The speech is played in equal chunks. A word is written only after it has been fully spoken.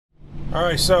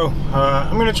Alright, so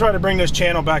I'm going to try to bring this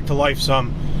channel back to life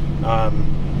some.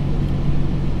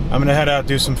 I'm going to head out,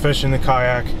 do some fishing in the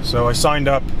kayak. So I signed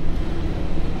up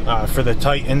for the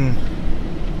Titan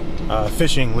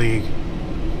Fishing League.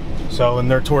 So, and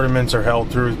their tournaments are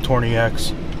held through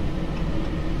TourneyX.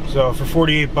 So for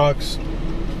 48 bucks,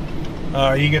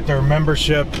 you get their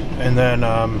membership, and then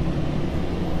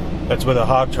that's with a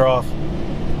hog trough,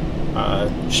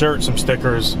 shirt, some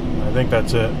stickers. I think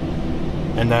that's it.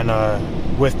 And then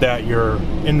with that, you're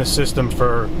in the system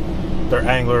for their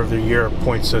Angler of the Year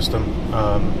point system.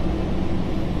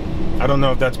 I don't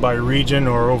know if that's by region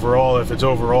or overall. If it's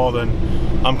overall, then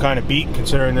I'm kind of beat,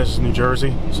 considering this is New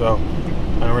Jersey, so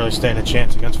I don't really stand a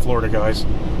chance against Florida guys.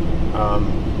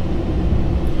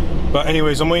 But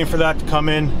anyways, I'm waiting for that to come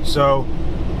in, so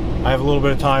I have a little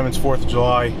bit of time. It's 4th of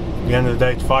July. At the end of the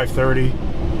day, it's 5:30,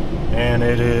 and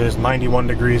it is 91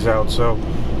 degrees out, so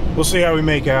we'll see how we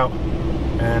make out.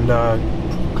 And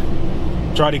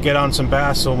try to get on some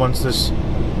bass, so once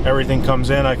everything comes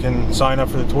in, I can sign up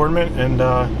for the tournament and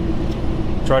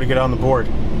try to get on the board.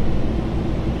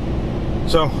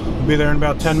 So we'll be there in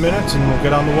about 10 minutes and we'll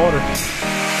get on the water.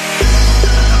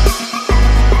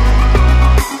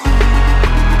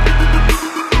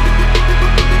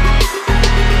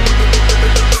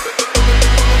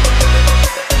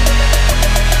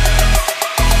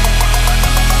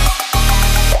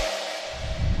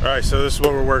 Alright, so this is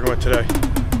what we're working with today.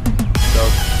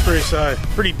 So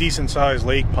pretty decent sized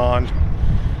lake pond.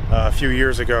 A few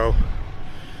years ago,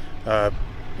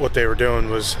 what they were doing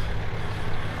was,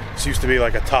 this used to be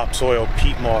like a topsoil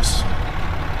peat moss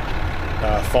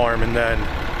farm, and then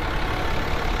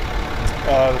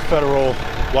the Federal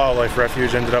Wildlife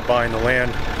Refuge ended up buying the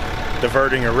land,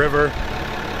 diverting a river,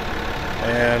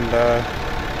 and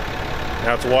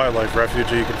now it's a wildlife refuge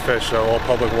where you can fish, so all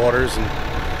public waters, and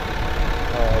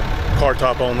car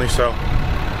top only, so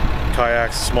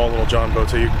kayaks, small little john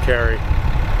boats that you can carry.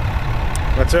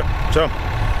 That's it. So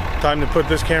time to put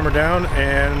this camera down,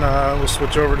 and we'll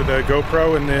switch over to the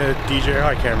GoPro and the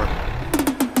DJI camera.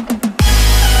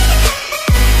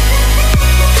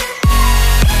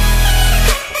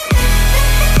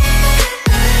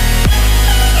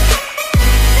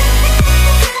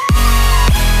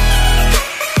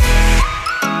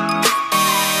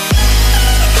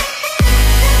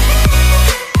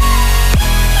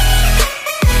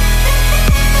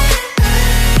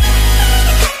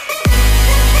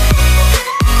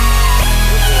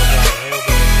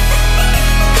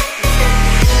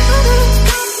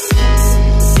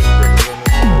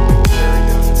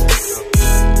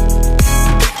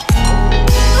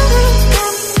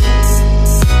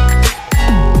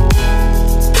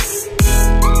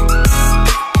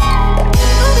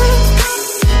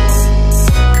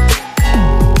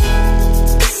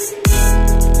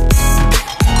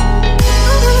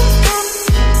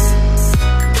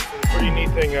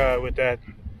 With that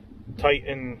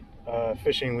Titan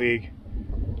Fishing League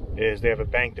is they have a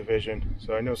bank division.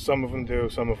 So I know some of them do,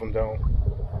 some of them don't.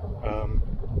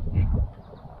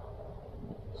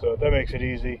 So that makes it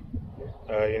easy.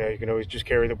 You know, you can always just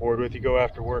carry the board with you, go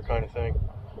after work kind of thing,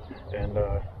 and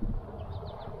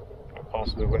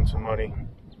possibly win some money.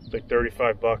 It's like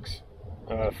 35 bucks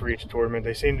for each tournament.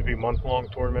 They seem to be month-long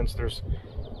tournaments. There's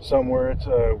some where it's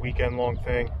a weekend-long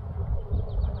thing,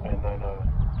 and then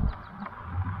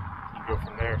go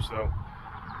from there. So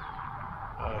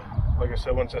like I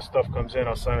said, once that stuff comes in,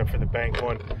 I'll sign up for the bank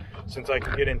one, since I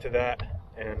can get into that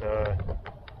and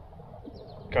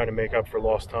kind of make up for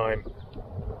lost time.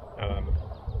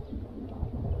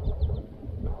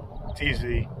 It's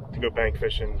easy to go bank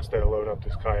fishing instead of loading up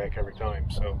this kayak every time.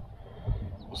 So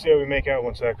we'll see how we make out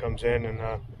once that comes in, and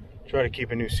try to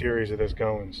keep a new series of this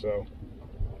going, so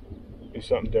do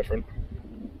something different.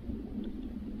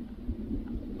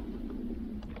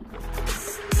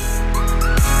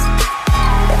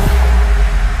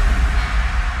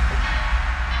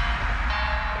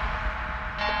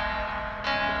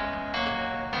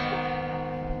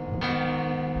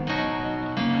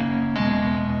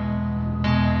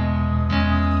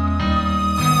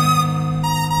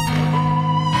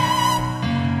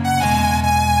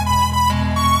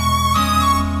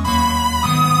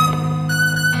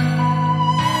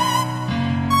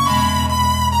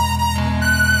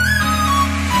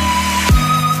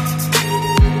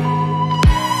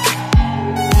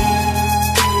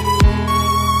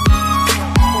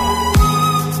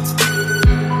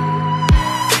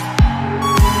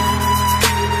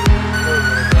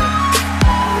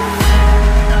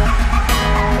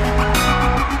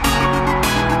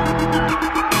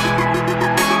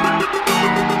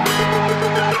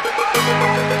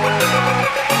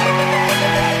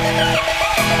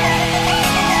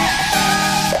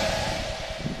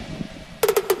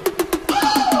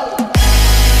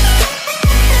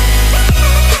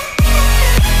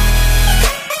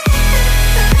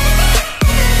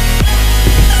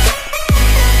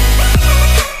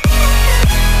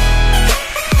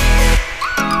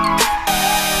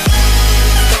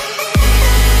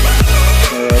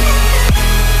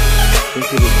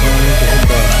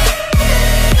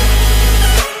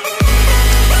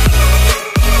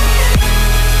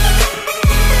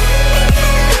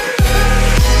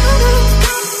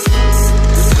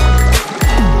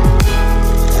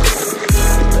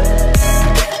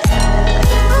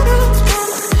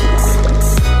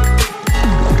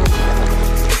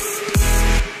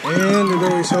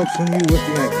 it always helps when you whip the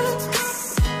anchor.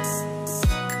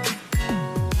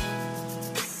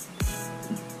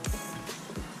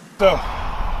 So,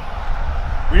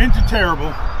 we didn't do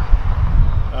terrible,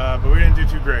 but we didn't do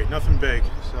too great. Nothing big.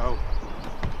 So,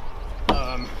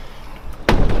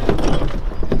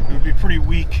 it would be pretty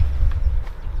weak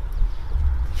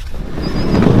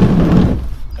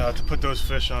to put those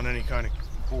fish on any kind of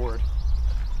board.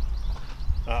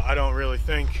 I don't really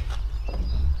think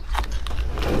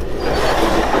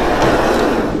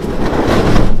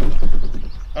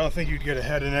you'd get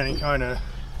ahead in any kind of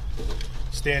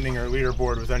standing or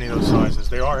leaderboard with any of those sizes.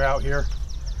 They are out here.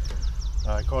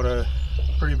 I caught a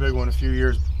pretty big one a few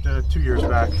years, 2 years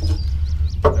back.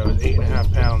 That was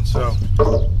 8.5 pounds. So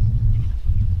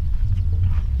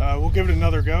we'll give it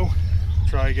another go.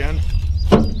 Try again.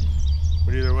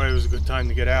 But either way, it was a good time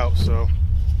to get out. So,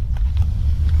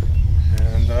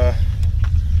 and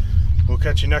we'll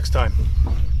catch you next time.